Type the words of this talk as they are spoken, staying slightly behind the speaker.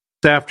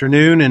This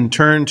afternoon and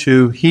turn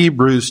to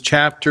Hebrews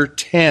chapter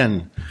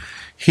 10.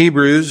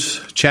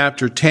 Hebrews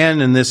chapter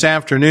 10, and this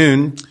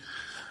afternoon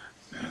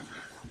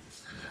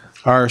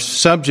our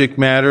subject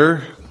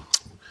matter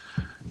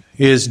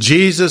is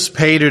Jesus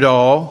paid it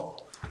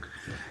all.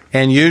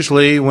 And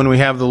usually when we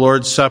have the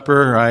Lord's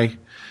Supper, I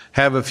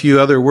have a few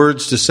other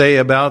words to say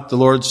about the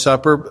Lord's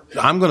Supper.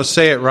 I'm going to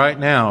say it right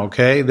now,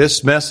 okay?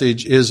 This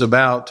message is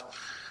about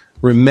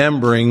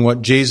remembering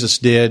what Jesus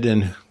did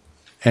and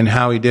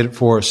how He did it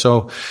for us.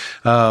 So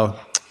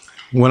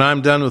when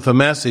I'm done with the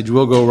message,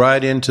 we'll go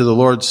right into the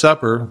Lord's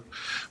Supper.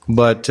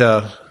 But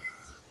here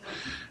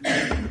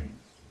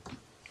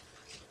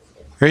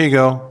you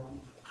go.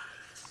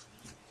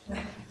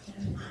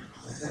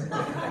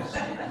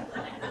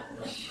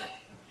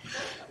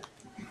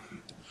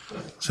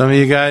 Some of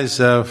you guys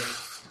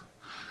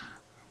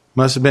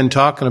must have been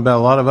talking about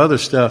a lot of other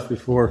stuff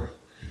before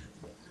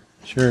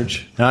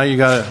church. Now you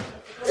got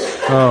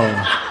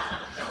to...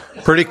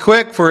 Pretty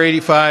quick for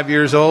 85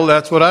 years old,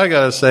 that's what I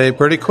got to say.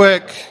 Pretty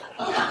quick.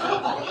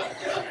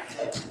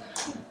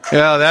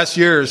 Yeah, that's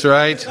yours,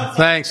 right?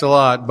 Thanks a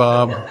lot,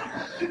 Bob.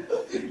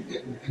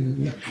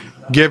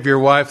 Give your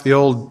wife the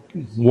old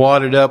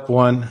wadded up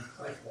one.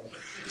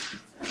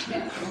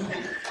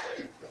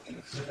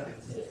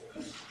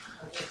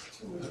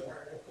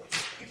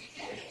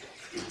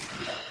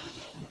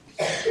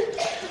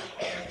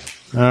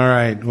 All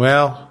right,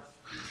 well...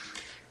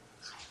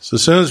 So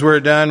as soon as we're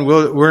done,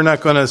 we're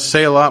not going to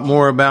say a lot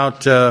more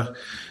about the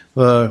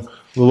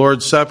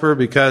Lord's Supper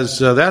because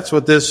that's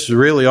what this is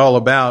really all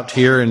about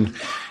here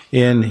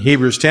in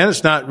Hebrews 10.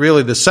 It's not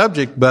really the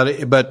subject,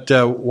 but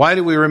why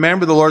do we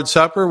remember the Lord's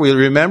Supper? We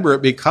remember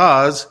it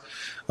because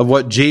of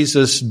what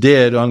Jesus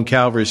did on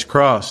Calvary's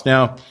cross.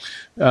 Now,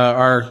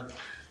 our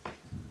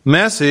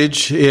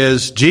message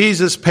is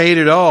Jesus paid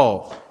it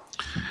all.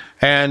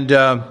 And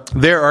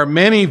there are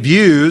many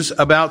views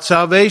about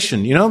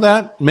salvation. You know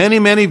that?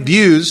 Many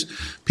views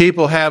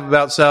people have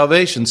about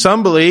salvation.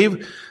 Some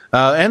believe,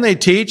 and they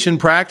teach and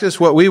practice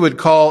what we would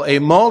call a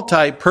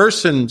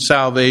multi-person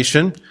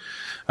salvation.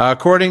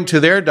 According to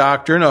their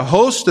doctrine, a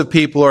host of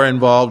people are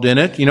involved in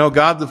it. You know,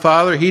 God the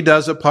Father, He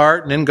does a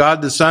part, and then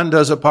God the Son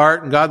does a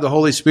part, and God the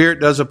Holy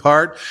Spirit does a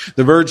part.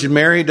 The Virgin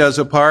Mary does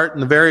a part,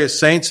 and the various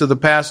saints of the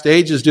past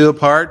ages do a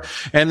part,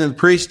 and then the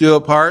priests do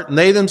a part, and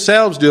they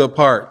themselves do a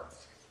part.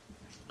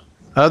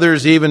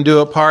 Others even do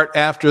a part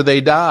after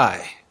they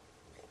die.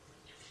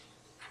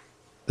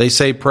 They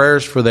say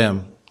prayers for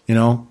them, you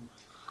know.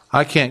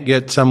 I can't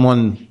get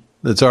someone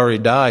that's already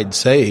died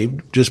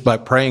saved just by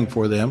praying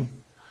for them.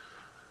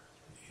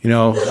 You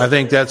know, I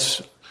think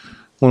that's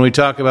when we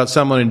talk about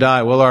someone who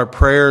died, well, our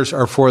prayers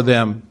are for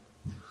them.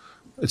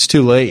 It's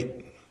too late.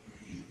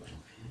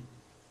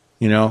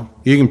 You know,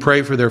 you can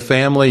pray for their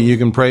family, you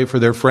can pray for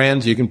their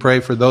friends, you can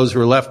pray for those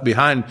who are left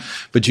behind,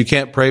 but you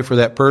can't pray for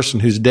that person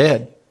who's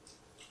dead.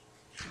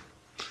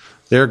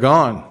 They're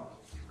gone.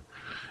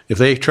 If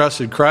they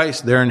trusted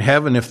Christ, they're in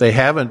heaven. If they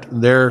haven't,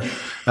 they're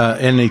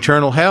in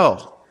eternal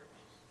hell.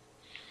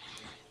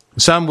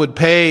 Some would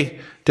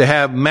pay to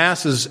have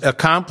masses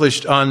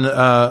accomplished on,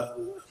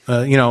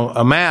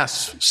 a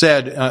mass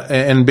said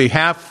in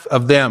behalf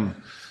of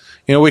them.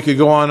 You know, we could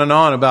go on and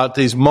on about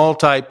these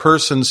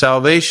multi-person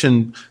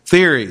salvation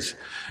theories.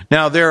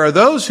 Now, there are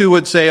those who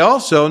would say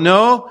also,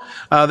 no,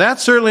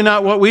 that's certainly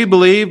not what we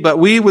believe, but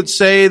we would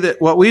say that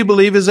what we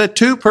believe is a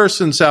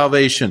two-person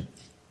salvation.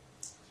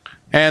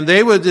 And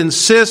they would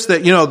insist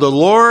that, you know, the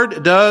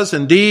Lord does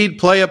indeed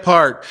play a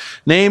part.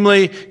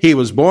 Namely, He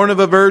was born of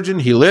a virgin,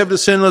 He lived a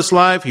sinless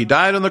life, He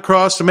died on the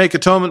cross to make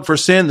atonement for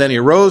sin, then He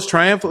rose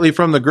triumphantly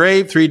from the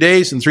grave 3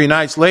 days and 3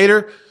 nights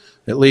later,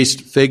 at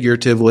least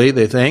figuratively,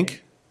 they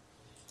think.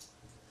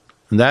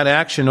 And that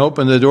action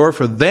opened the door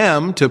for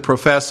them to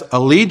profess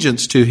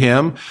allegiance to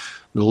Him,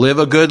 to live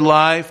a good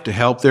life, to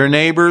help their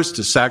neighbors,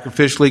 to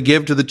sacrificially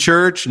give to the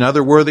church and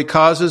other worthy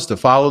causes, to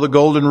follow the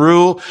golden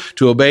rule,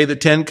 to obey the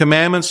 10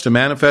 commandments, to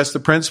manifest the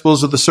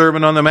principles of the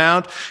Sermon on the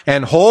Mount,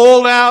 and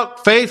hold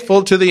out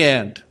faithful to the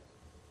end.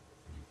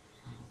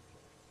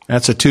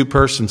 That's a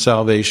two-person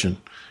salvation.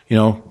 You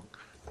know,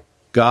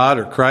 God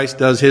or Christ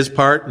does His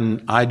part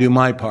and I do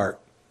my part.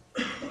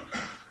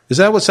 Is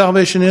that what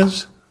salvation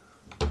is?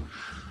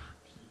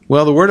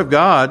 Well, the Word of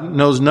God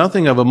knows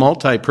nothing of a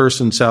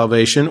multi-person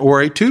salvation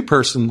or a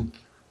two-person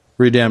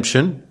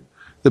redemption.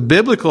 The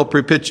biblical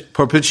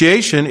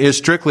propitiation is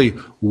strictly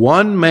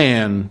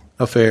one-man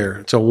affair.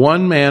 It's a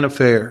one-man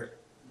affair.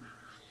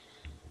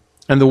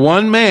 And the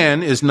one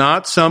man is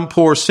not some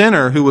poor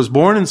sinner who was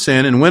born in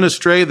sin and went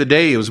astray the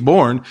day he was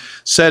born,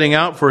 setting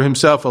out for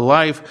himself a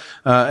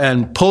life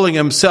and pulling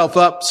himself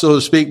up, so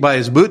to speak, by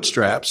his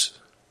bootstraps.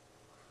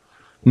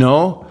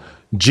 No.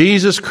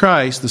 Jesus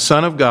Christ, the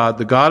Son of God,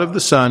 the God of the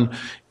Son,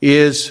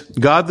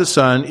 God the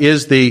Son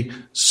is the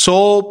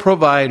sole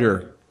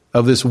provider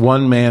of this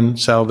one-man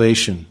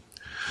salvation.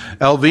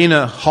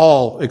 Elvina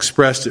Hall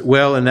expressed it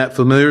well in that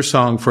familiar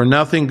song, "For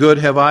nothing good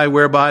have I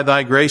whereby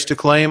thy grace to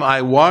claim.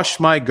 I wash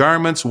my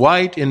garments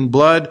white in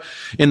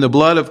the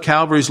blood of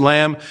Calvary's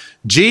Lamb.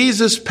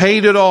 Jesus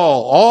paid it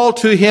all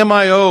to him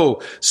I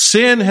owe.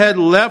 Sin had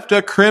left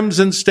a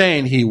crimson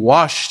stain. He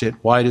washed it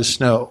white as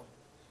snow."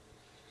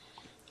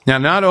 Now,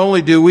 not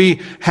only do we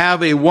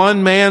have a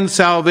one-man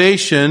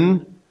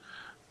salvation,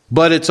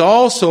 but it's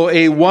also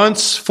a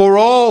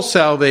once-for-all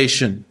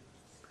salvation.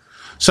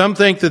 Some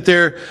think that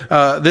there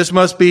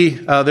must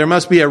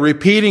be a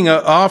repeating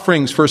of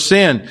offerings for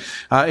sin.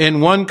 In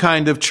one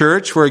kind of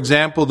church, for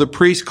example, the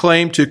priest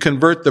claimed to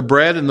convert the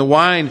bread and the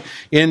wine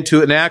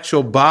into an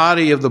actual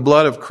body of the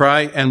blood of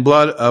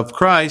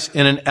Christ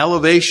in an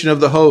elevation of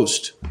the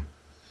host.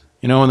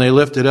 You know, when they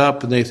lift it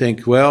up and they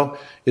think, well,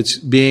 it's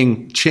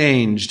being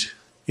changed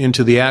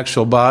into the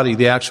actual body,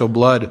 the actual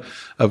blood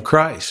of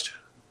Christ.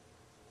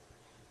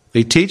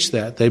 They teach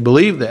that. They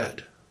believe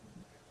that.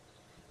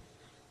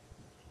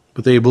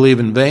 But they believe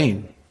in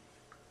vain.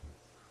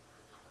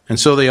 And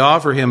so they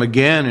offer him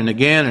again and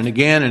again and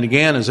again and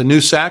again as a new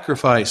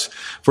sacrifice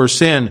for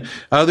sin.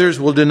 Others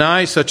will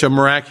deny such a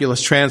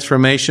miraculous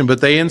transformation,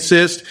 but they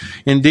insist,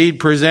 indeed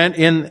present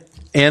in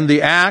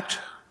the act,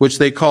 which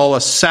they call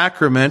a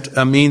sacrament,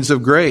 a means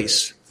of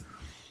grace.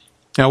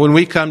 Now, when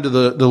we come to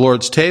the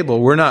Lord's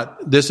table,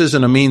 this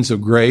isn't a means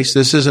of grace.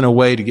 This isn't a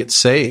way to get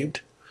saved.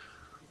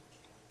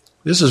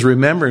 This is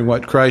remembering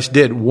what Christ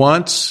did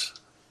once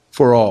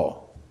for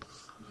all.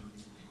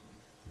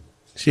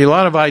 See, a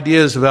lot of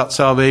ideas about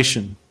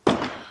salvation,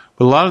 but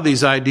a lot of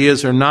these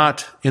ideas are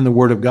not in the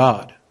Word of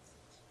God.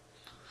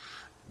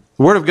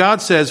 The Word of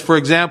God says, for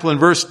example, in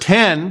verse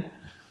 10,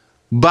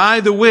 "By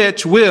the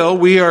which will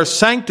we are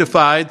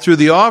sanctified through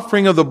the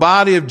offering of the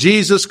body of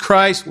Jesus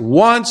Christ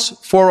once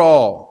for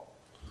all."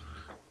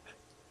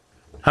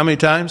 How many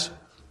times?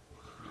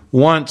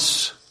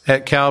 Once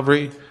at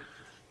Calvary.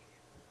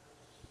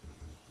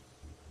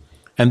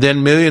 And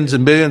then millions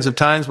and billions of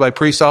times by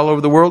priests all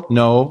over the world?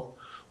 No.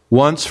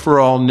 Once for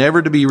all,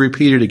 never to be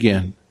repeated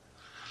again.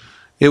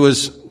 It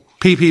was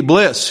P.P.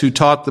 Bliss who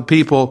taught the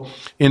people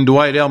in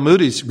Dwight L.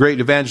 Moody's great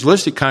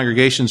evangelistic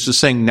congregations to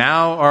sing,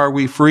 "Now are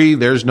we free,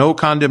 there's no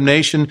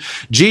condemnation.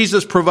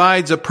 Jesus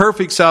provides a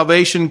perfect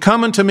salvation.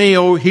 Come unto me,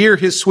 oh, hear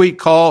his sweet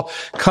call.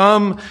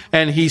 Come,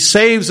 and he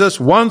saves us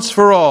once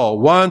for all.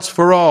 Once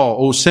for all,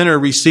 O sinner,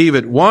 receive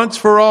it. Once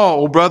for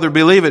all, O brother,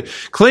 believe it.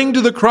 Cling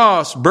to the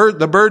cross,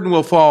 the burden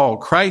will fall.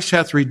 Christ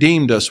hath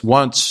redeemed us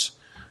once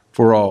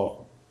for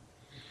all."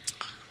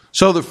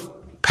 So the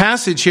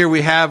passage here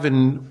we have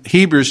in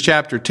Hebrews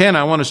chapter 10,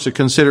 I want us to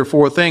consider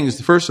four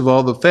things. First of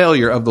all, the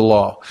failure of the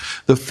law.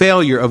 The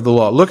failure of the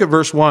law. Look at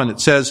verse 1.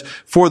 It says,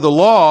 "For the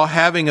law,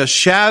 having a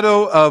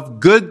shadow of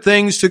good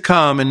things to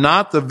come, and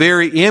not the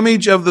very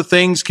image of the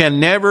things, can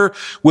never,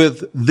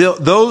 with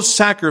those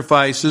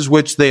sacrifices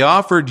which they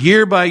offered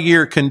year by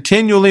year,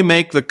 continually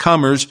make the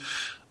comers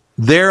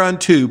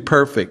thereunto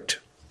perfect."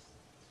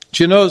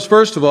 Do you notice,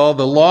 first of all,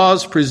 the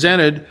laws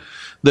presented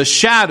the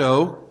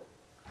shadow,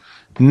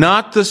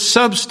 not the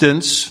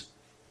substance.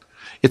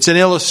 It's an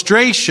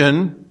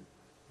illustration,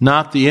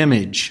 not the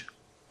image.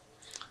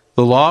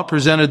 The law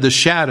presented the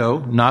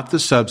shadow, not the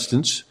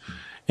substance.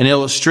 An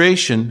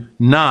illustration,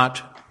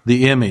 not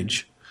the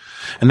image.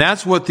 And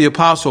that's what the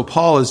Apostle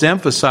Paul is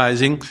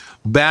emphasizing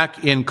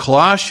back in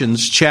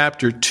Colossians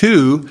chapter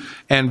 2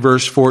 and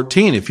verse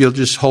 14. If you'll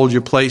just hold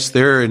your place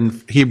there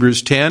in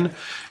Hebrews 10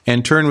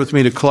 and turn with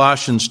me to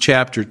Colossians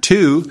chapter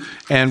 2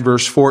 and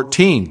verse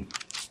 14.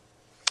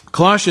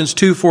 Colossians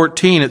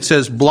 2:14, it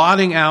says,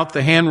 "Blotting out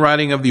the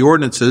handwriting of the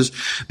ordinances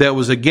that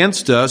was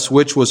against us,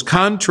 which was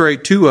contrary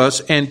to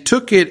us, and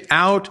took it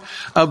out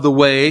of the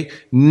way,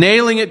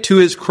 nailing it to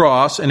his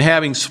cross, and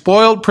having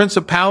spoiled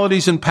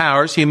principalities and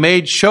powers, he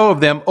made show of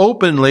them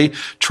openly,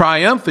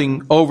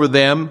 triumphing over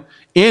them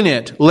in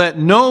it. Let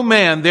no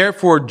man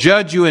therefore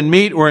judge you in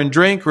meat or in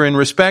drink or in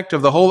respect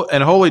of the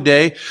holy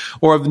day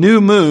or of new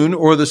moon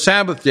or the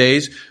Sabbath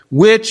days,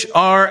 which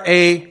are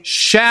a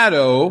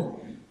shadow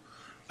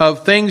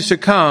of things to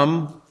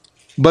come,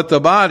 but the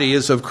body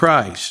is of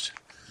Christ."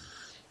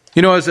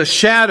 You know, as a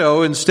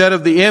shadow instead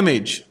of the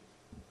image.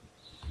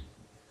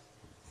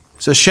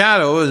 It's a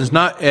shadow is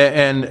not,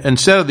 and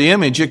instead of the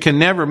image, it can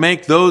never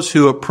make those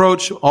who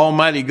approach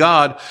Almighty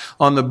God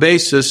on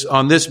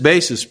this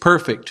basis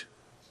perfect.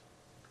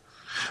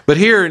 But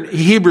here in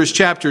Hebrews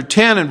chapter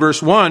 10 and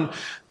verse 1,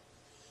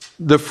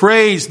 the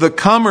phrase, "the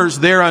comers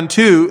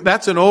thereunto,"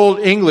 that's an old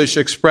English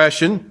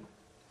expression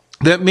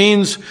that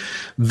means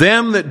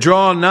them that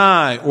draw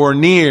nigh or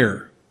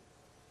near.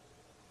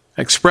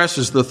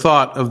 Expresses the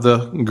thought of the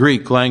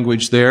Greek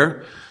language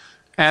there.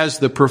 As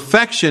the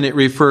perfection it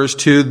refers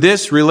to,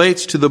 this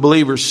relates to the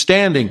believer's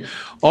standing.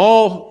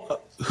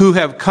 All who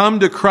have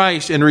come to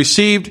Christ and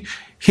received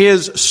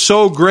his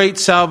so great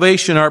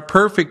salvation are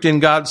perfect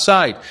in God's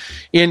sight.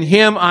 In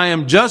him I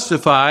am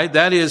justified,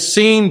 that is,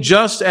 seen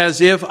just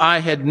as if I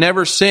had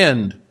never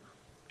sinned.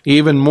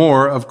 Even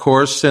more, of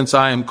course, since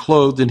I am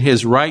clothed in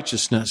his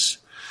righteousness.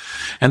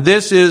 And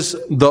this is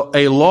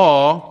a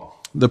law,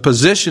 the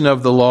position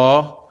of the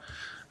law,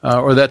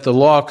 or that the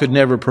law could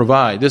never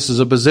provide. This is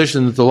a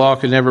position that the law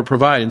could never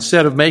provide.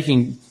 Instead of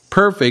making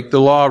perfect, the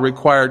law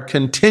required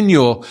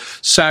continual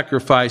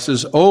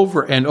sacrifices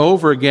over and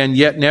over again,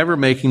 yet never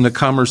making the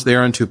comers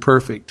thereunto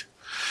perfect.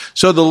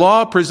 So the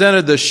law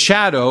presented the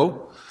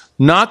shadow,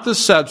 not the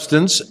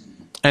substance,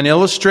 an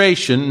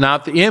illustration,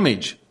 not the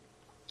image.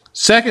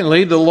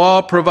 Secondly, the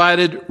law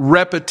provided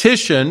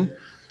repetition,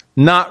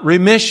 not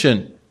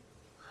remission,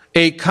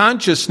 a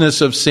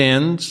consciousness of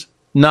sins,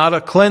 not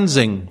a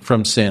cleansing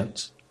from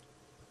sins.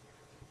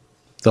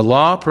 The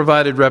law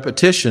provided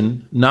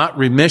repetition, not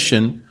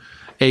remission,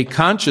 a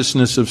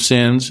consciousness of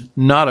sins,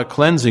 not a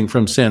cleansing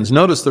from sins.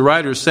 Notice the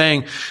writer is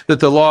saying that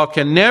the law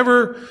can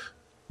never,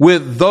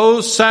 with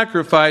those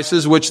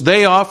sacrifices which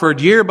they offered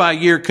year by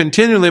year,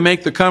 continually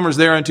make the comers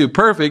thereunto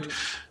perfect.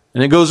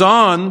 And it goes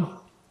on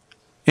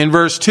in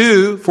verse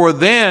 2, for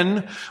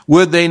then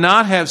would they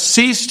not have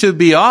ceased to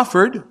be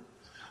offered,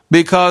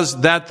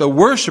 because that the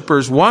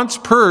worshipers once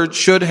purged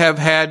should have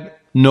had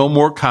no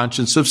more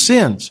conscience of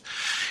sins.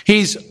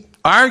 He's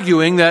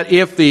arguing that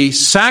if the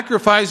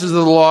sacrifices of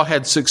the law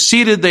had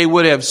succeeded, they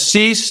would have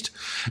ceased,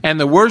 and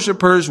the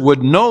worshipers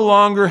would no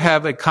longer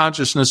have a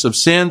consciousness of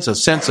sins, a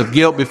sense of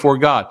guilt before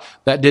God.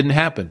 That didn't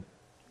happen.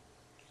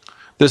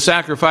 The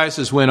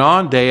sacrifices went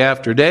on day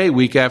after day,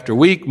 week after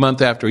week,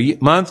 month after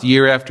month,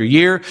 year after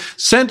year,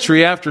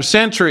 century after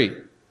century.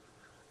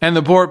 And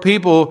the poor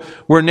people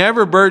were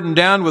never burdened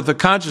down with the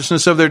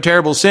consciousness of their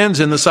terrible sins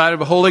in the sight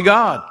of a holy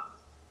God.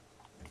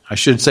 I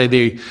should say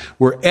they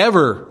were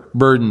ever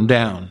burdened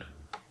down.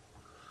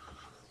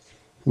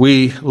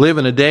 We live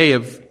in a day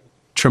of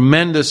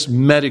tremendous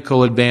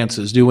medical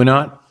advances, do we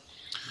not?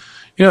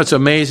 You know, it's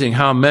amazing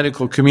how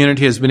medical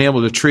community has been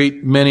able to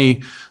treat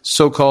many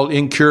so-called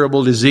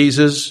incurable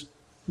diseases.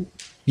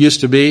 Used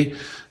to be,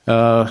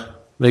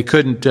 they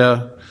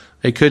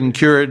couldn't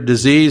cure a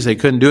disease. They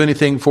couldn't do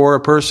anything for a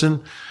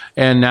person.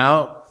 And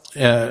now,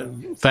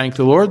 thank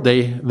the Lord,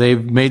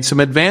 they've made some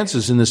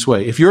advances in this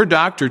way. If your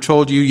doctor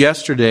told you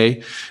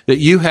yesterday that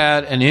you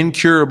had an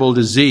incurable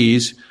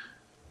disease,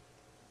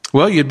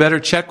 well, you'd better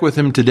check with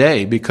him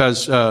today,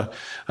 because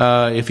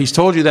if he's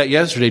told you that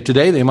yesterday,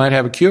 today they might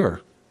have a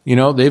cure. You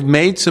know, they've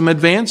made some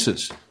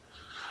advances.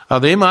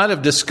 They might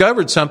have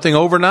discovered something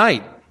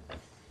overnight.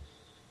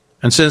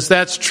 And since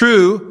that's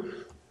true,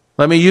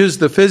 let me use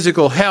the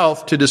physical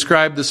health to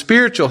describe the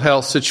spiritual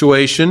health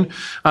situation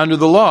under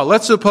the law.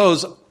 Let's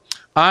suppose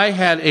I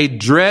had a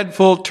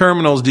dreadful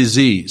terminal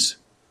disease,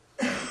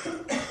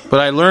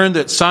 but I learned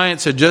that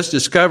science had just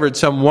discovered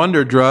some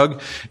wonder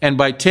drug, and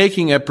by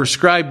taking a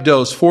prescribed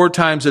dose 4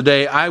 times a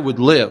day, I would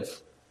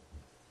live.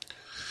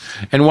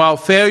 And while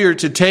failure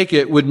to take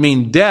it would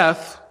mean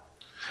death,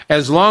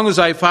 as long as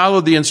I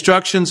followed the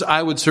instructions,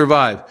 I would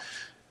survive.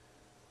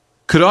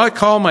 Could I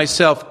call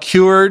myself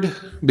cured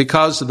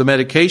because of the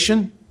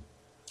medication,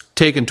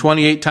 taken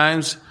 28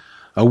 times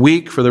a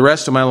week for the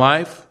rest of my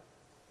life,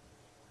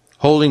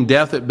 holding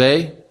death at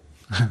bay?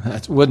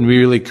 That wouldn't be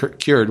really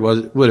cured,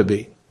 would it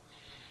be?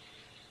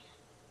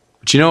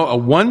 But you know, a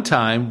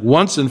one-time,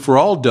 once and for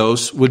all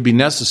dose would be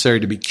necessary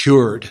to be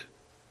cured.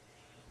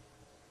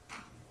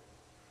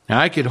 Now,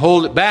 I could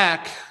hold it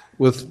back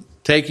with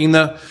taking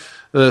the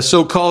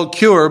so-called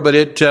cure, but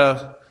it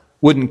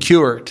wouldn't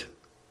cure it.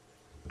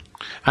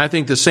 I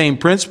think the same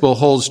principle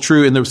holds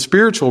true in the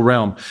spiritual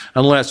realm.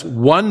 Unless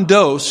one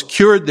dose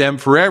cured them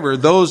forever,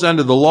 those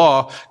under the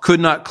law could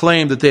not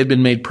claim that they had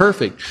been made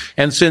perfect.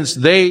 And since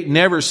they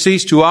never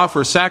ceased to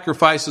offer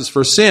sacrifices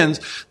for sins,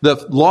 the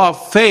law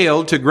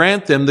failed to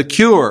grant them the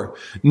cure.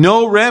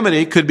 No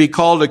remedy could be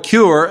called a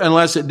cure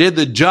unless it did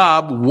the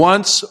job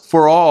once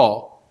for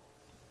all.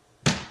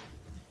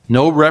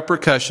 No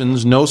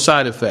repercussions, no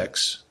side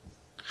effects.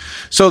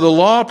 So the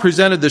law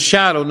presented the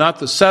shadow, not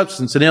the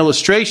substance, an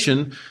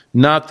illustration,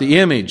 not the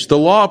image. The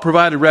law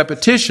provided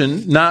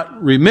repetition,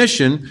 not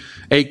remission,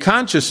 a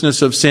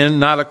consciousness of sin,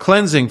 not a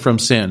cleansing from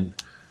sin.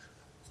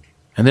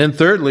 And then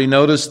thirdly,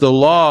 notice the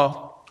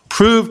law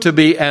proved to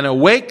be an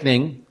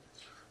awakening,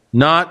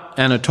 not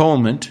an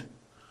atonement,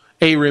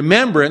 a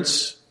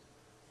remembrance,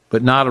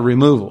 but not a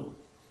removal.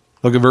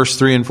 Look at verse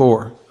 3 and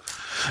 4.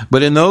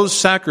 But in those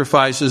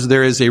sacrifices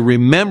there is a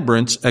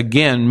remembrance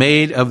again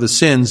made of the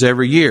sins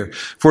every year.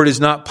 For it is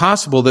not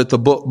possible that the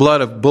blood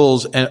of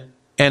bulls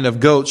and of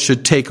goats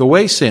should take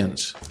away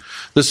sins.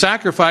 The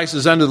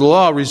sacrifices under the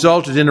law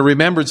resulted in a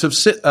remembrance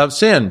of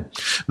sin.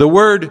 The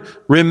word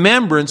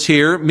remembrance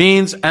here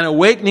means an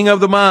awakening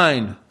of the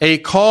mind, a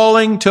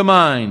calling to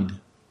mind,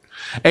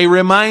 a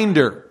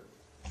reminder.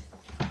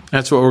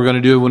 That's what we're going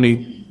to do when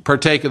we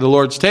partake of the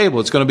Lord's table.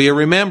 It's going to be a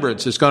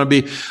remembrance. It's going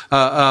to be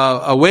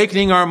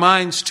awakening our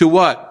minds to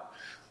what?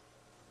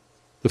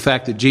 The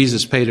fact that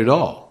Jesus paid it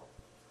all.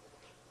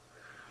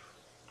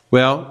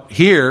 Well,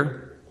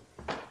 here,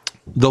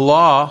 the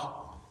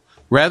law,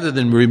 rather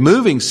than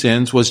removing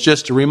sins, was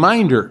just a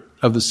reminder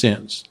of the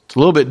sins. It's a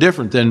little bit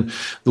different than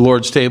the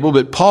Lord's table,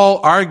 but Paul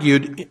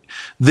argued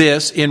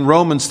this in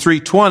Romans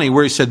 3:20,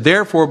 where he said,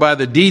 therefore by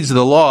the deeds of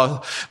the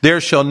law there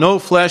shall no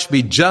flesh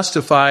be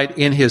justified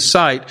in his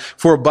sight,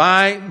 for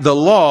by the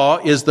law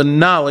is the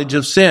knowledge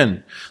of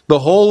sin. The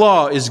whole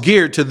law is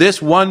geared to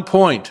this one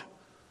point: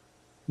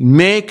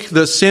 make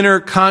the sinner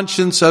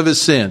conscious of his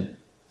sin.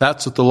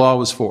 That's what the law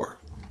was for.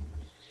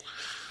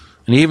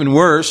 And even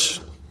worse,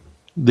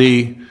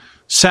 the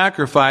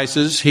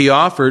sacrifices he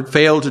offered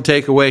failed to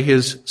take away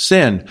his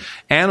sin.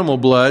 Animal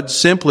blood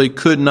simply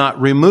could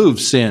not remove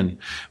sin.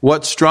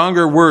 What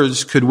stronger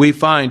words could we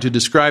find to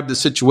describe the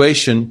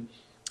situation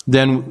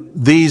than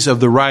these of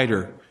the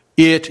writer?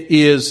 It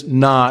is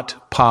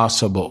not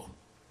possible.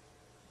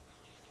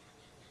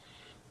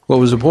 What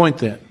was the point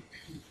then?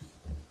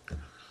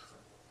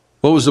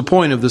 What was the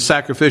point of the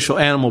sacrificial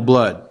animal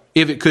blood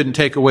if it couldn't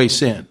take away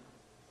sin?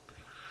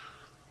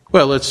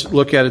 Well, let's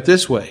look at it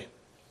this way.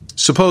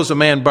 Suppose a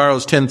man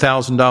borrows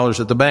 $10,000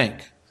 at the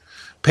bank,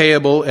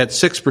 payable at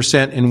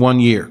 6% in 1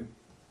 year.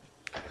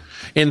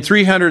 In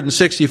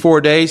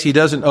 364 days, he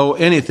doesn't owe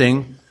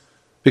anything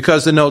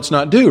because the note's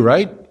not due,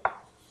 right?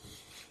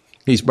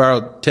 He's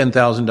borrowed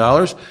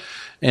 $10,000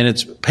 and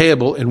it's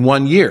payable in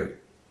 1 year.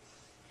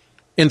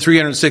 In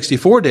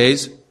 364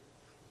 days,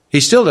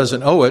 he still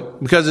doesn't owe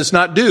it because it's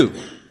not due.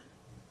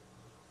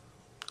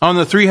 On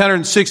the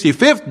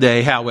 365th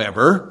day,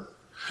 however,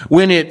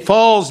 when it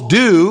falls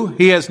due,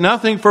 he has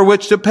nothing for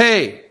which to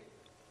pay.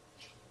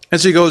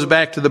 And so he goes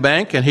back to the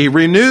bank and he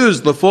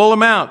renews the full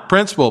amount,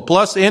 principal,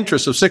 plus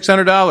interest of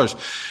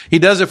 $600. He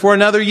does it for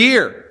another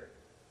year.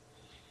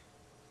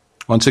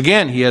 Once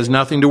again, he has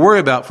nothing to worry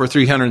about for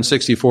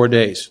 364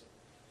 days.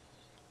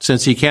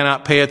 Since he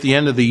cannot pay at the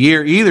end of the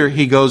year either,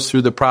 he goes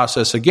through the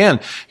process again.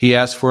 He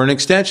asks for an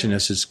extension. He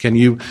says, can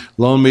you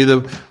loan me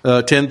the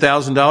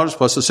 $10,000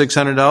 plus the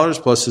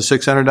 $600 plus the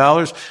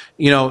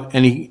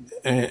 $600?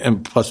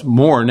 And plus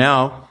more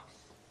now,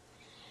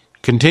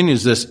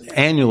 continues this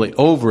annually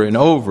over and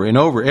over and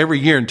over every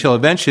year until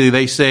eventually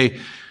they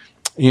say,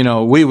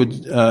 we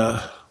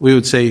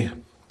would say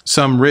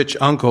some rich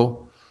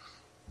Uncle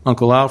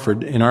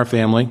Alfred in our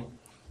family.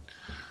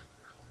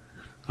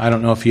 I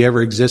don't know if he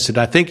ever existed.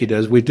 I think he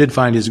does. We did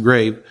find his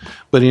grave,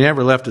 but he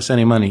never left us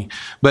any money.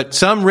 But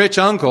some rich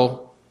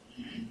uncle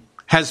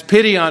has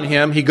pity on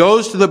him. He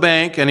goes to the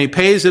bank and he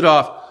pays it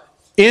off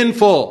in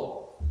full.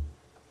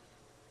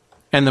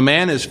 And the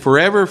man is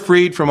forever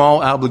freed from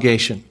all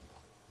obligation.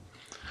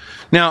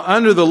 Now,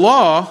 under the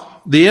law,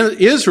 the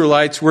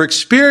Israelites were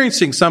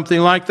experiencing something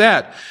like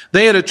that.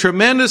 They had a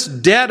tremendous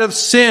debt of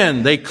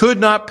sin they could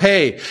not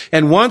pay.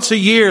 And once a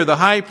year, the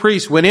high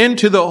priest went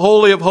into the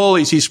Holy of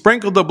Holies. He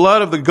sprinkled the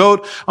blood of the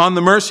goat on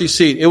the mercy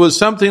seat. It was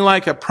something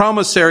like a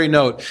promissory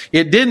note.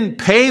 It didn't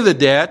pay the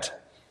debt,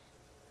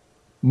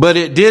 but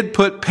it did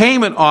put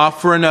payment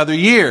off for another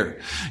year.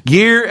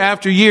 Year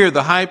after year,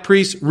 the high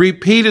priest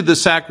repeated the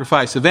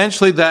sacrifice.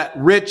 Eventually, that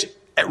rich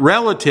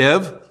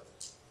relative,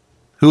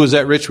 who was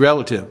that rich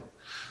relative?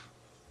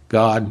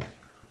 God,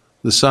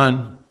 the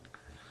Son.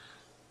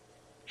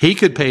 He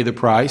could pay the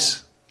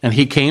price, and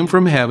he came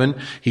from heaven.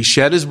 He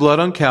shed his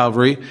blood on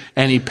Calvary,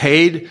 and he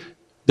paid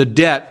the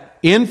debt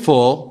in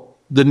full.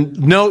 The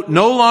note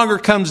no longer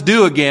comes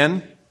due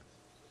again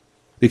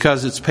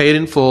because it's paid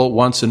in full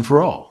once and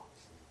for all.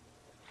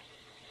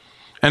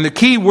 And the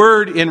key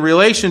word in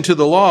relation to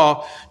the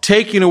law,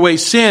 taking away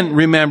sin,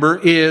 remember,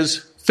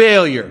 is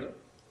failure.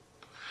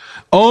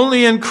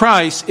 Only in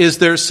Christ is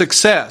there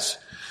success.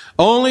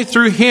 Only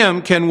through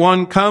Him can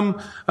one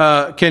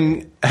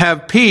can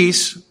have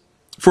peace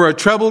for a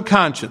troubled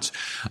conscience.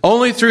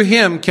 Only through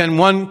Him can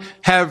one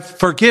have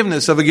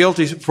forgiveness of a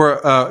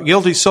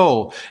guilty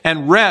soul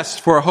and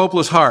rest for a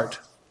hopeless heart.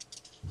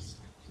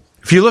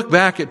 If you look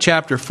back at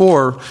chapter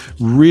 4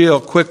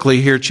 real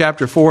quickly here,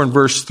 chapter 4 and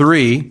verse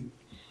 3,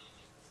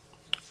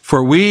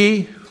 for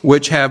we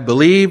which have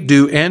believed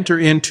do enter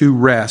into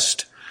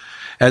rest.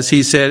 As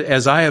he said,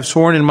 as I have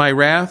sworn in my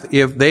wrath,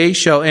 if they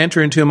shall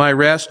enter into my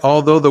rest,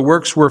 although the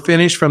works were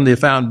finished from the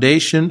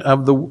foundation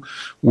of the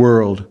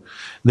world.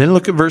 Then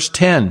look at verse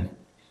 10.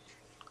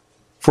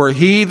 For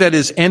he that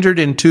is entered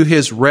into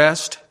his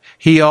rest,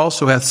 he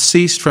also hath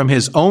ceased from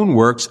his own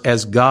works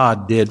as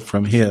God did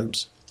from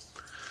his.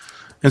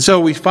 And so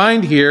we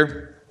find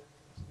here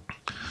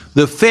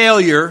the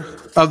failure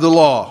of the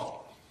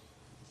law.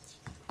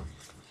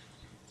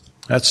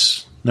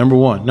 That's number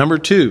one. Number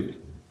two,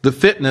 the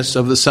fitness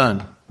of the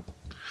Son.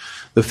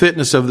 The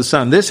fitness of the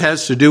Son. This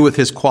has to do with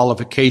his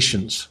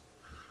qualifications.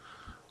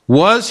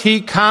 Was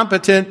he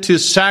competent to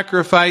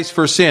sacrifice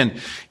for sin?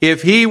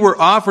 If he were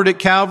offered at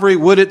Calvary,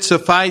 would it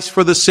suffice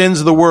for the sins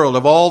of the world,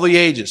 of all the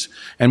ages?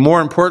 And more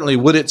importantly,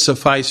 would it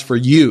suffice for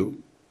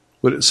you?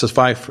 Would it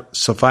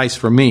suffice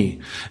for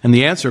me? And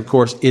the answer, of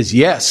course, is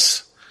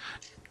yes.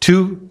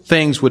 Two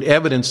things would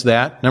evidence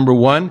that. Number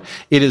one,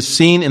 it is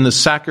seen in the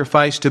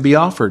sacrifice to be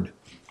offered.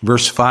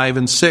 Verse 5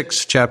 and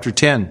 6, chapter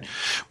 10.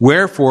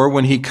 Wherefore,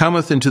 when he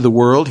cometh into the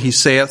world, he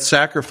saith,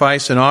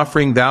 sacrifice and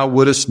offering thou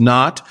wouldest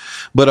not,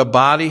 but a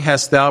body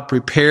hast thou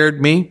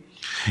prepared me.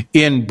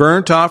 In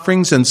burnt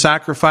offerings and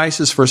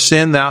sacrifices for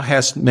sin thou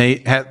hast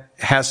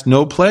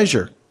no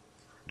pleasure.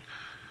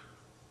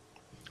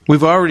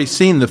 We've already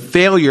seen the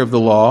failure of the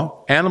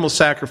law. Animal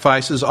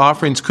sacrifices,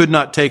 offerings could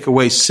not take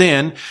away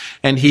sin,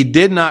 and he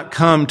did not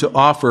come to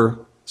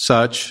offer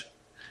such.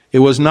 It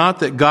was not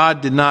that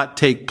God did not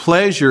take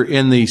pleasure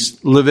in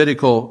these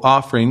Levitical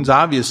offerings.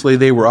 Obviously,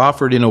 they were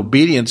offered in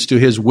obedience to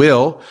his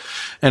will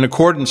and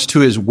accordance to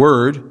his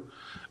word.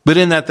 But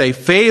in that they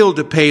failed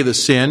to pay the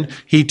sin,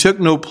 he took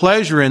no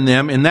pleasure in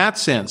them in that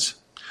sense.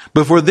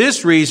 But for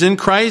this reason,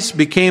 Christ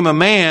became a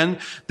man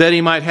that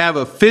he might have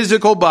a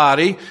physical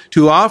body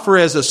to offer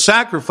as a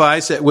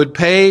sacrifice that would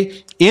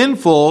pay in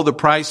full the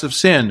price of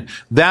sin.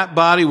 That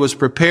body was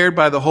prepared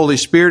by the Holy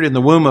Spirit in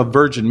the womb of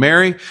Virgin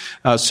Mary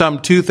some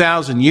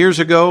 2,000 years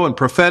ago. And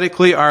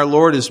prophetically, our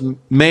Lord is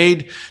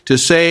made to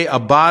say, a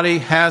body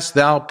hast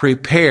thou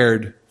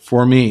prepared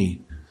for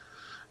me.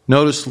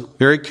 Notice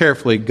very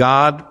carefully,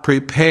 God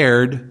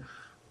prepared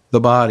the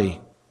body.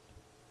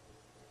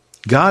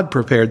 God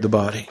prepared the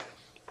body.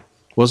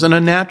 It wasn't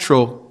a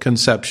natural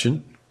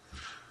conception.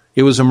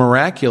 It was a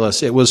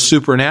miraculous. It was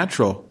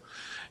supernatural.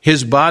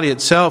 His body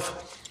itself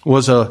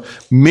was a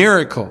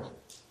miracle.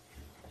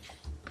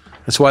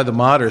 That's why the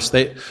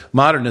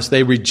modernists,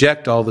 they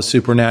reject all the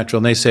supernatural.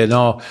 And they say,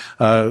 no,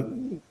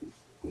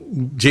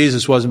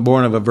 Jesus wasn't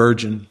born of a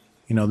virgin.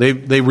 You know,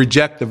 they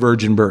reject the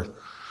virgin birth.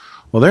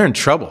 Well, they're in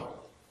trouble.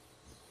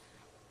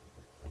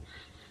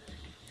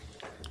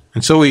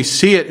 And so we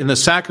see it in the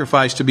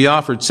sacrifice to be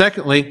offered.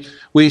 Secondly,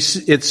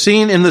 it's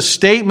seen in the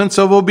statements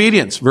of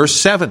obedience. Verse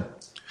 7.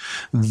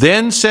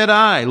 Then said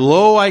I,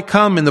 Lo, I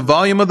come. In the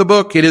volume of the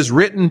book it is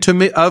written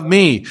of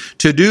me,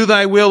 to do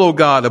thy will, O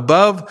God.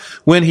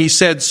 Above, when he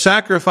said,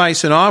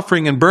 Sacrifice and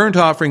offering and burnt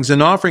offerings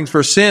and offerings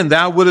for sin,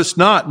 thou wouldest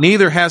not,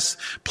 neither hast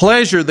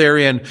pleasure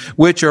therein,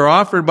 which are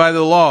offered by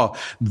the law.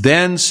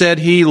 Then said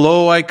he,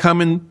 Lo, I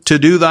come in to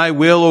do thy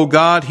will, O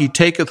God. He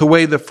taketh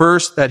away the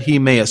first, that he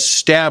may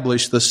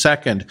establish the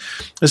second.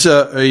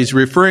 He's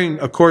referring,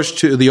 of course,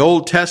 to the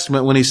Old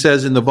Testament when he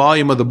says, in the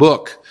volume of the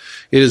book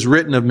it is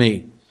written of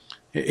me.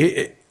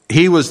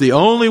 He was the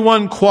only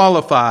one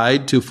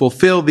qualified to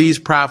fulfill these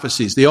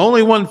prophecies, the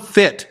only one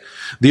fit,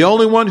 the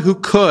only one who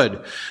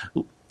could.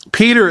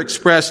 Peter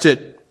expressed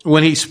it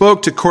when he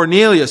spoke to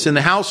Cornelius in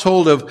the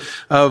household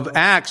of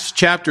Acts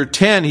chapter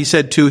 10. He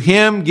said, To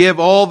him give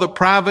all the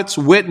prophets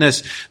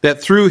witness that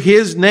through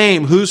his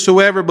name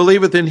whosoever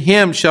believeth in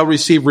him shall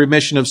receive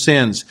remission of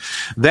sins.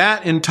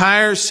 That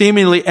entire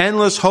seemingly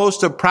endless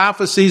host of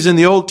prophecies in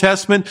the Old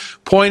Testament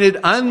pointed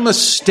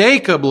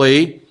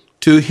unmistakably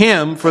to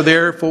him for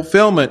their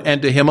fulfillment,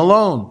 and to him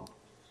alone.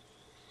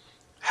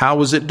 How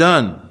was it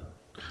done?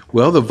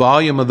 Well, the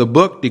volume of the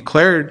book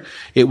declared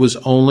it was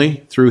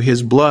only through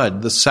his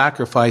blood, the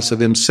sacrifice of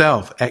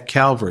himself at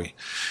Calvary.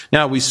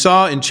 Now, we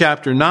saw in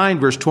chapter 9,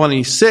 verse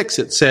 26,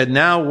 it said,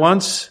 Now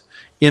once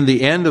in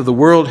the end of the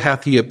world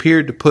hath he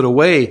appeared to put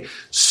away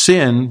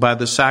sin by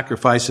the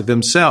sacrifice of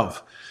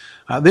himself.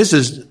 This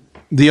is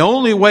the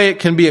only way it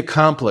can be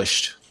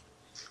accomplished.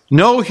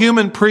 No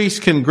human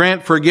priest can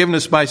grant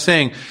forgiveness by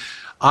saying,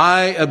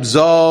 I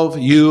absolve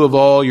you of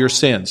all your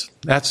sins.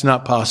 That's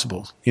not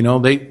possible. You know,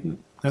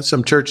 that's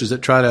some churches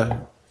that try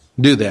to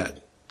do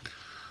that.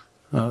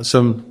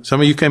 Some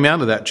of you came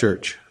out of that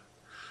church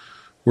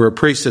where a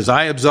priest says,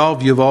 I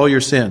absolve you of all your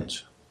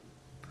sins.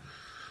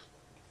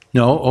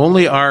 No,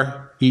 only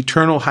our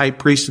eternal high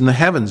priest in the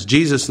heavens,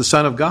 Jesus, the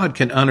Son of God,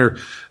 can utter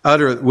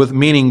with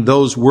meaning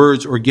those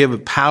words or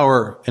give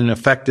power and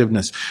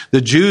effectiveness.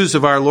 The Jews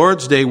of our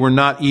Lord's day were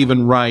not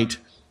even right,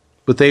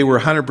 but they were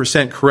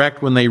 100%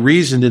 correct when they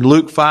reasoned in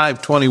Luke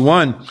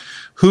 5:21,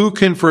 who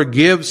can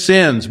forgive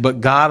sins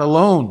but God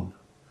alone?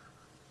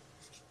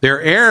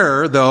 Their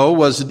error, though,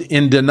 was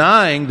in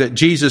denying that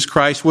Jesus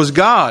Christ was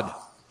God.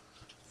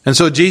 And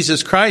so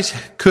Jesus Christ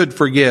could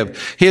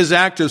forgive. His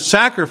act of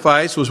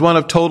sacrifice was one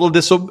of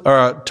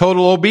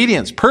total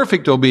obedience,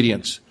 perfect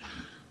obedience.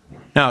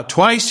 Now,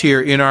 twice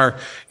here in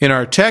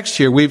our text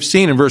here, we've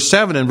seen in verse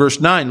 7 and verse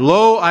 9,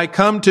 Lo, I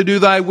come to do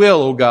thy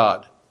will, O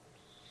God.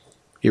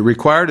 It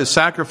required a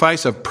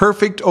sacrifice of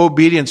perfect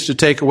obedience to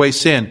take away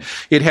sin.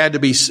 It had to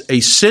be a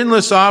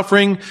sinless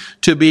offering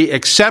to be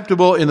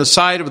acceptable in the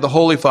sight of the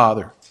Holy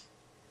Father.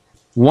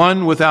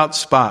 One without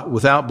spot,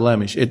 without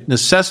blemish. It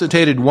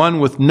necessitated one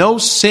with no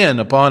sin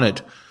upon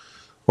it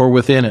or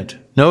within it.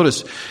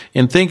 Notice,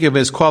 in thinking of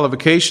his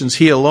qualifications,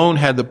 he alone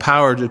had the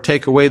power to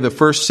take away the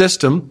first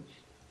system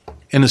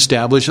and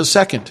establish a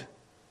second.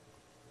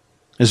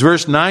 As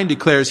verse 9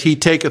 declares, he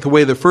taketh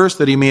away the first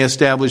that he may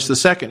establish the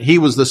second. He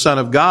was the Son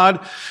of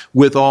God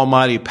with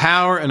almighty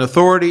power and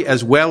authority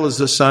as well as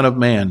the Son of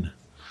Man.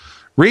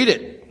 Read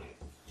it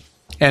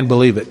and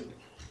believe it.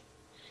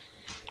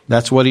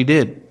 That's what he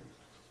did.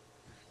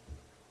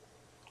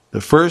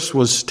 The first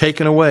was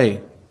taken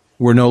away.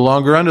 We're no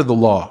longer under the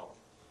law.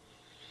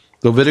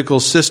 The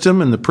Levitical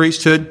system and the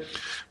priesthood,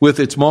 with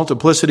its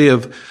multiplicity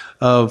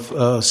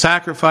of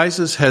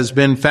sacrifices, has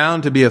been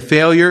found to be a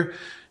failure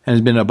and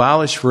has been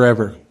abolished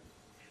forever.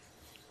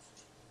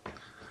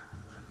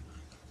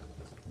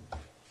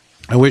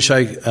 I wish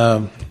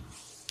I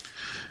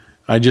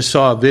just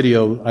saw a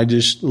video. I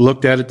just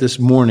looked at it this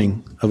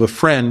morning of a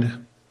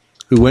friend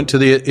who went to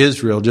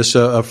Israel, just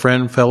a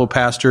friend, fellow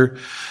pastor.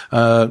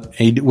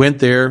 He went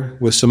there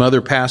with some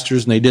other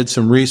pastors, and they did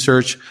some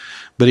research.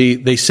 But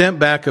they sent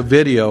back a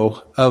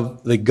video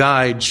of the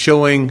guide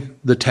showing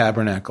the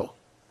tabernacle.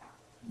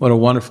 What a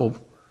wonderful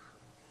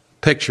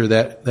picture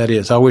that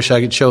is. I wish I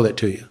could show that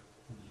to you.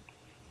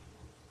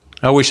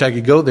 I wish I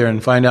could go there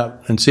and find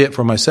out and see it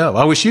for myself.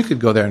 I wish you could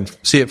go there and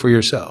see it for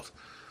yourself.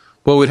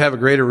 Well, we'd have a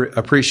greater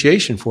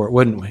appreciation for it,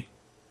 wouldn't we?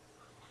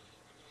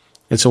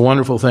 It's a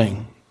wonderful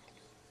thing.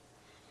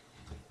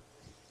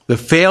 The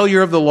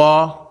failure of the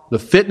law, the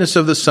fitness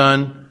of the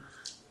Son,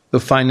 the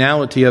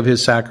finality of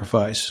his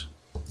sacrifice.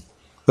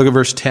 Look at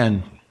verse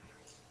 10.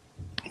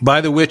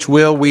 By the which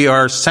will we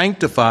are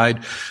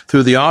sanctified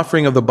through the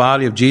offering of the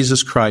body of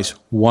Jesus Christ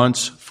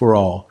once for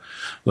all.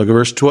 Look at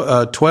verse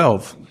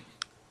 12.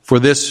 For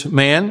this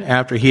man,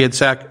 after he had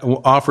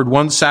offered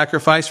one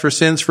sacrifice for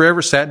sins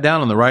forever, sat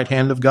down on the right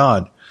hand of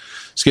God.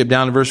 Skip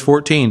down to verse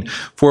 14.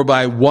 For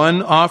by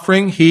one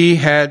offering he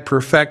had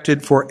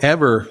perfected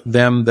forever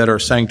them that are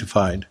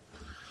sanctified.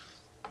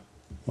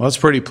 Well, it's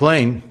pretty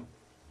plain.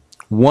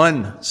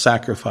 One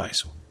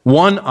sacrifice.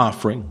 One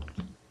offering.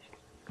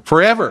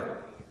 Forever.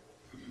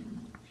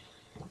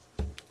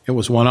 It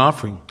was one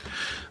offering.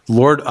 The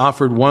Lord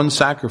offered one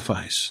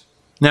sacrifice.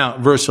 Now,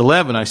 verse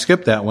 11, I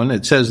skipped that one.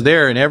 It says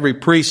there, and every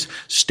priest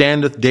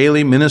standeth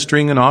daily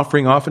ministering and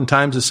offering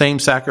oftentimes the same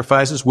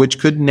sacrifices, which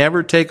could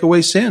never take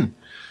away sin.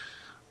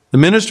 The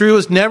ministry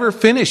was never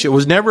finished. It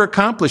was never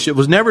accomplished. It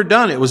was never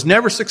done. It was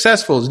never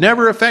successful. It was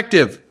never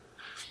effective.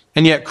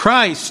 And yet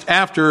Christ,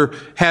 after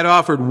had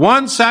offered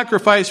one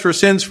sacrifice for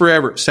sins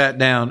forever, sat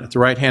down at the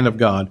right hand of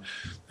God.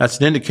 That's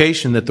an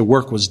indication that the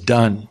work was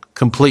done,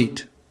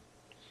 complete.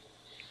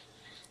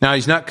 Now,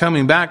 he's not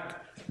coming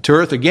back to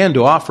earth again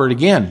to offer it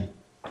again.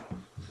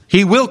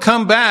 He will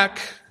come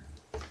back.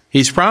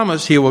 He's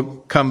promised he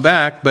will come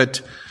back, but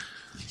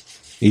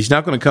he's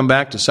not going to come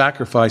back to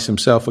sacrifice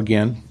himself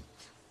again.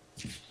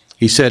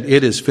 He said,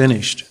 it is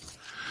finished.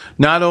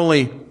 Not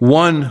only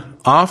one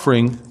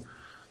offering,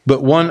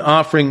 but one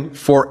offering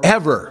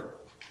forever.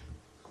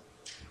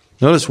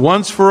 Notice,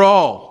 once for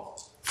all,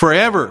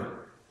 forever,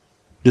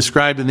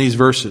 described in these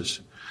verses.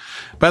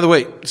 By the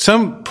way,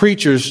 some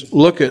preachers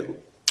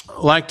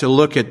like to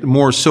look at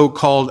more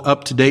so-called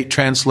up-to-date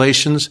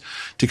translations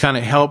to kind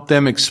of help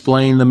them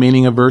explain the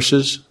meaning of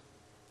verses.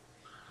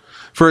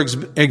 For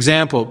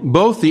example,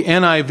 both the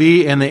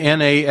NIV and the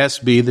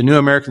NASB, the New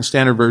American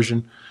Standard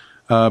Version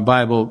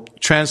Bible,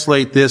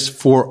 translate this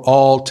for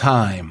all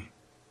time.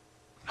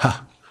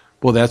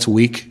 Well, that's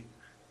weak.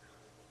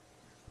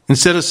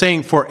 Instead of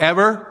saying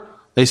forever,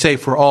 they say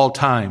for all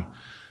time.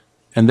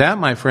 And that,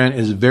 my friend,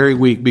 is very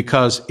weak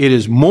because it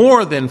is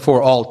more than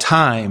for all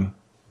time.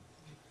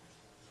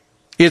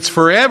 It's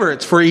forever.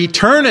 It's for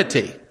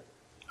eternity.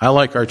 I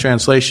like our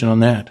translation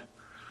on that.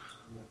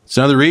 It's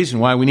another reason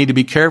why we need to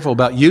be careful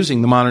about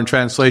using the modern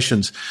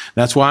translations.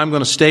 That's why I'm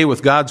going to stay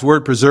with God's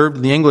Word preserved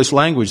in the English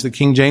language, the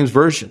King James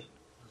Version.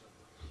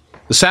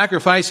 The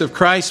sacrifice of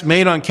Christ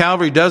made on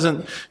Calvary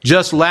doesn't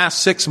just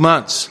last 6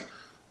 months,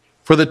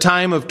 for the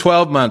time of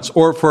 12 months,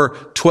 or for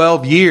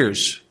 12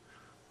 years.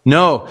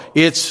 No,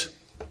 it's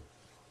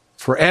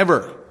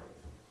forever.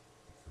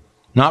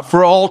 Not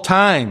for all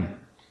time.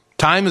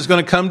 Time is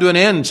going to come to an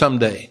end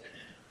someday.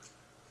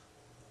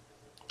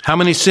 How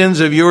many sins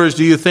of yours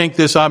do you think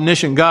this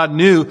omniscient God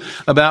knew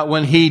about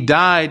when he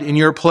died in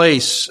your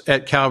place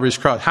at Calvary's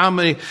cross? How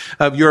many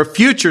of your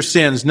future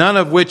sins, none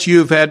of which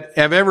have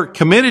ever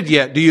committed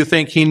yet, do you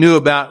think he knew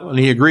about when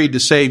he agreed to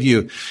save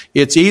you?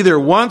 It's either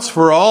once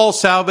for all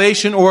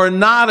salvation or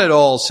not at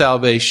all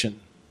salvation.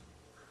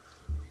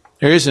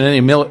 There isn't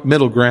any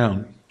middle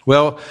ground.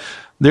 Well,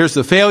 there's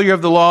the failure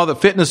of the law, the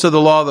fitness of the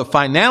law, the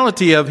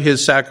finality of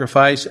his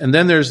sacrifice, and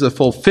then there's the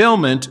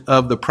fulfillment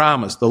of the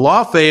promise. The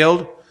law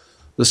failed.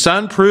 The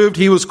Son proved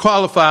he was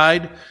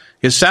qualified.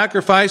 His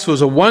sacrifice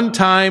was a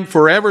one-time,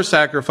 forever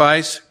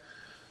sacrifice.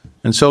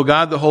 And so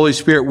God the Holy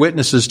Spirit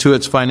witnesses to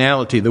its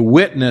finality. The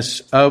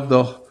witness of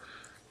the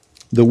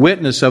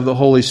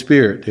Holy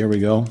Spirit. There we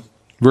go.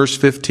 Verse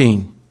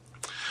 15.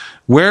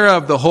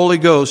 Whereof the Holy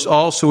Ghost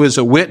also is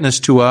a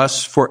witness to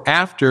us, for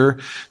after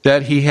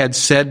that he had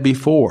said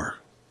before.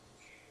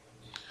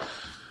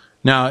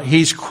 Now,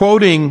 he's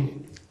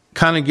quoting,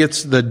 kind of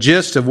gets the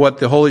gist of what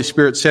the Holy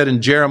Spirit said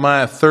in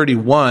Jeremiah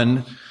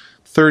 31,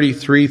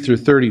 33 through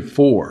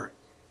 34.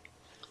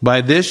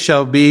 By this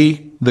shall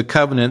be the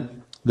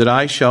covenant that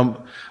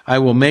I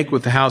will make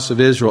with the house of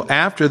Israel.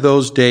 After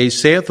those days,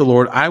 saith the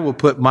Lord, I will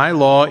put my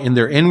law in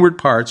their inward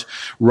parts,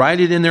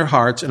 write it in their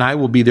hearts, and I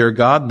will be their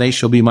God, and they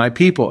shall be my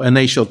people. And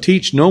they shall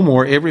teach no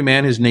more every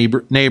man his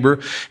neighbor,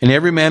 and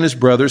every man his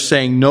brother,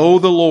 saying, Know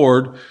the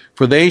Lord,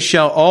 for they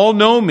shall all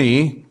know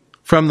me,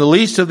 from the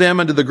least of them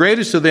unto the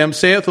greatest of them,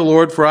 saith the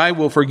Lord, for I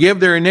will forgive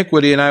their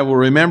iniquity, and I will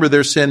remember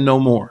their sin no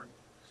more.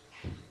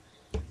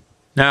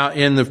 Now,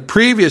 in the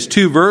previous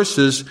two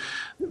verses,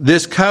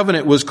 this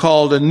covenant was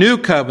called a new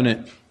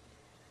covenant.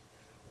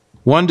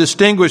 one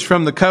distinguished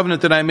from the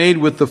covenant that I made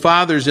with the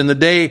fathers in the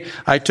day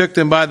I took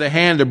them by the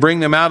hand to bring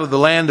them out of the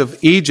land of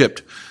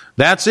Egypt.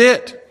 That's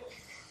it.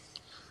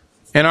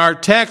 And our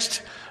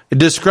text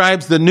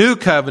describes the new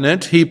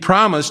covenant he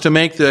promised to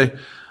make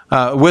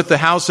with the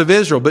house of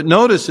Israel. But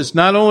notice, it's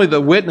not only the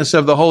witness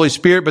of the Holy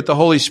Spirit, but the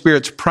Holy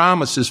Spirit's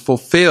promise is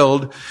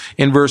fulfilled.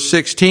 In verse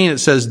 16, it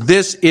says,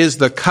 this is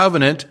the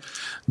covenant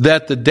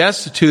that the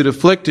destitute,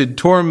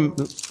 afflicted,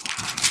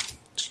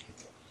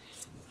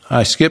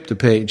 I skipped a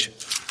page.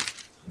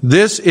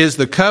 This is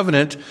the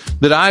covenant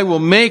that I will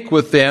make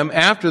with them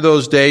after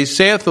those days,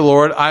 saith the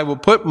Lord. I will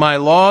put my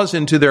laws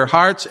into their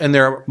hearts, and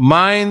their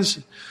minds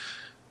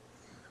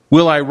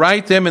will I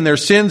write them, and their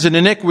sins and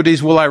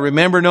iniquities will I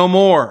remember no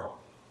more.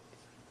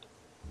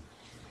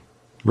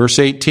 Verse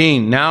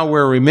 18, now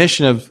where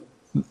remission of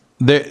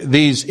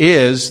these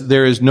is,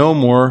 there is no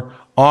more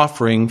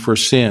offering for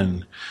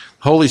sin.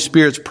 Holy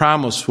Spirit's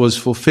promise was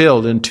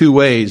fulfilled in two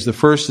ways. The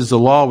first is the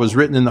law was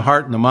written in the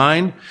heart and the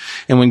mind.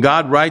 And when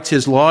God writes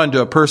His law into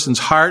a person's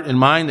heart and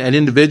mind, that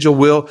individual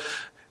will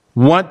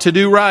want to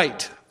do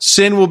right.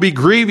 Sin will be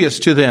grievous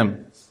to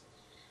them.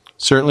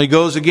 Certainly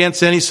goes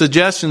against any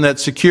suggestion that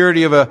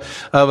security of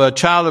a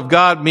child of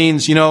God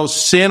means,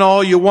 sin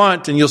all you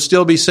want and you'll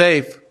still be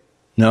safe.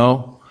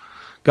 No.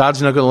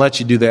 God's not going to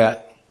let you do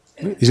that.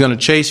 He's going to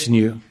chasten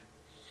you.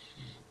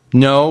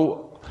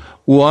 No.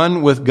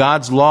 One with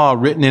God's law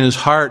written in his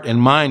heart and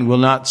mind will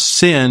not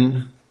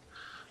sin.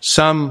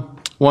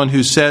 Someone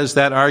who says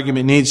that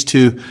argument needs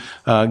to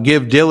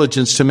give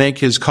diligence to make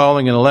his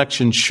calling and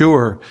election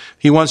sure.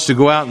 He wants to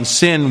go out and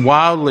sin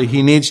wildly.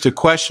 He needs to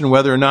question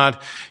whether or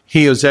not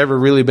he has ever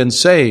really been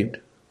saved.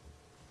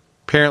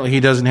 Apparently he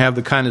doesn't have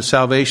the kind of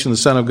salvation the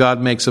Son of God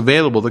makes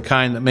available, the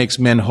kind that makes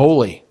men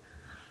holy.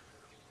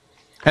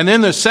 And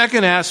then the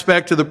second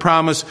aspect of the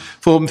promise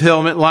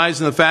fulfillment lies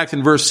in the fact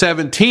in verse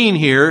 17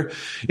 here,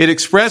 it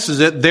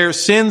expresses it, their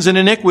sins and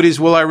iniquities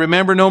will I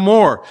remember no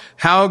more.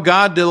 How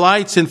God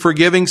delights in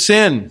forgiving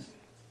sin.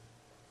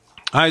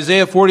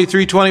 Isaiah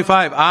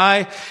 43:25,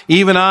 I,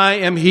 even I,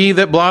 am he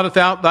that blotteth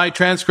out thy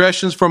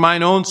transgressions for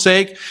mine own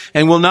sake,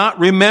 and will not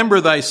remember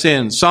thy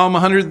sins. Psalm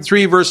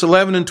 103, verse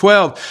 11 and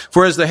 12,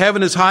 for as the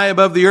heaven is high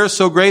above the earth,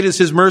 so great is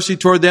his mercy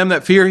toward them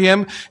that fear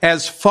him.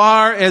 As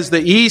far as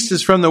the east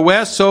is from the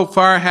west, so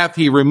far hath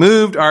he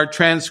removed our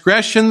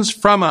transgressions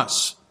from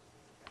us.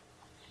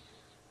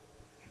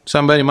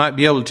 Somebody might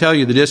be able to tell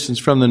you the distance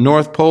from the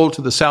North Pole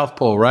to the South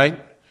Pole,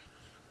 right?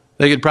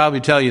 They could probably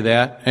tell you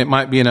that. It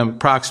might be an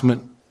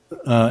approximate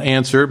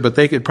answer, but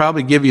they could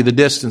probably give you the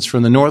distance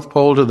from the North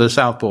Pole to the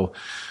South Pole.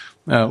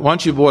 Why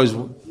don't you boys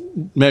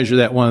measure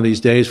that one of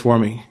these days for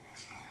me?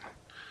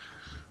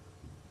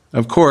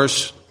 Of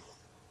course,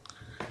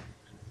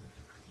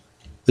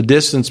 the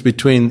distance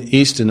between the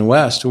east and the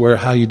west,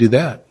 how you do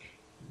that.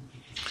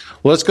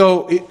 Well, let's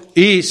go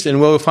east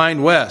and we'll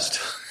find west.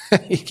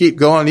 You keep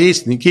going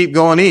east and you keep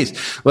going east.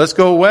 Let's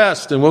go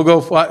west and we'll go,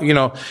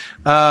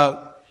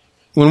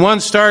 when one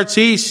starts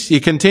east, he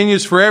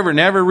continues forever,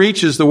 never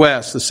reaches the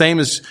west. The same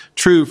is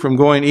true from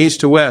going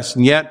east to west.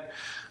 And yet,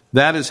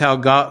 that is how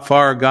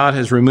far God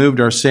has removed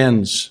our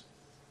sins.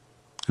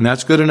 And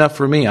that's good enough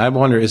for me. I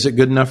wonder, is it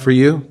good enough for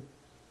you?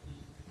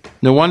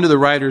 No wonder the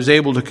writer is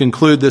able to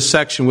conclude this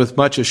section with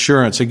much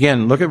assurance.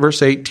 Again, look at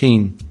verse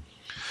 18.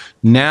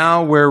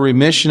 Now where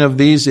remission of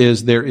these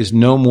is, there is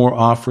no more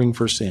offering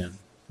for sin.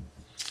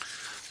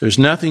 There's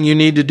nothing you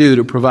need to do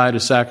to provide a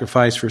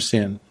sacrifice for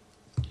sin.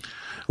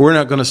 We're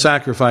not going to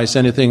sacrifice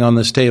anything on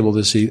this table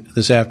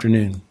this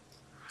afternoon.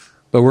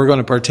 But we're going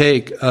to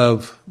partake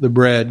of the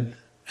bread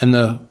and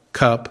the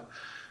cup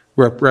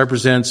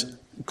represents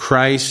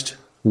Christ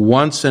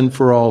once and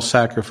for all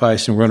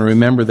sacrifice, and we're going to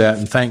remember that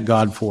and thank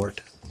God for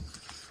it.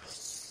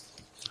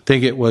 I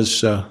think it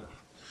was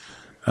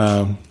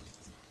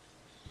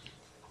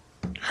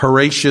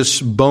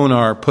Horatius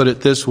Bonar put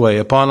it this way: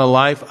 upon a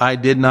life I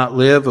did not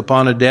live,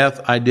 upon a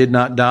death I did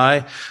not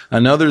die.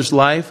 Another's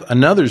life,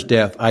 another's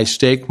death, I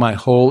stake my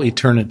whole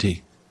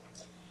eternity.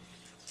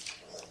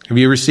 Have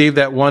you received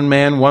that one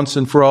man once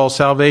and for all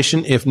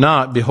salvation? If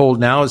not, behold,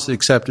 now is the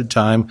accepted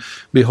time.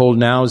 Behold,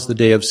 now is the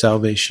day of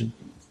salvation.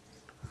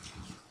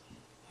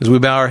 As we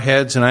bow our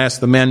heads and I ask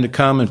the men to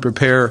come and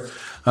prepare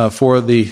for the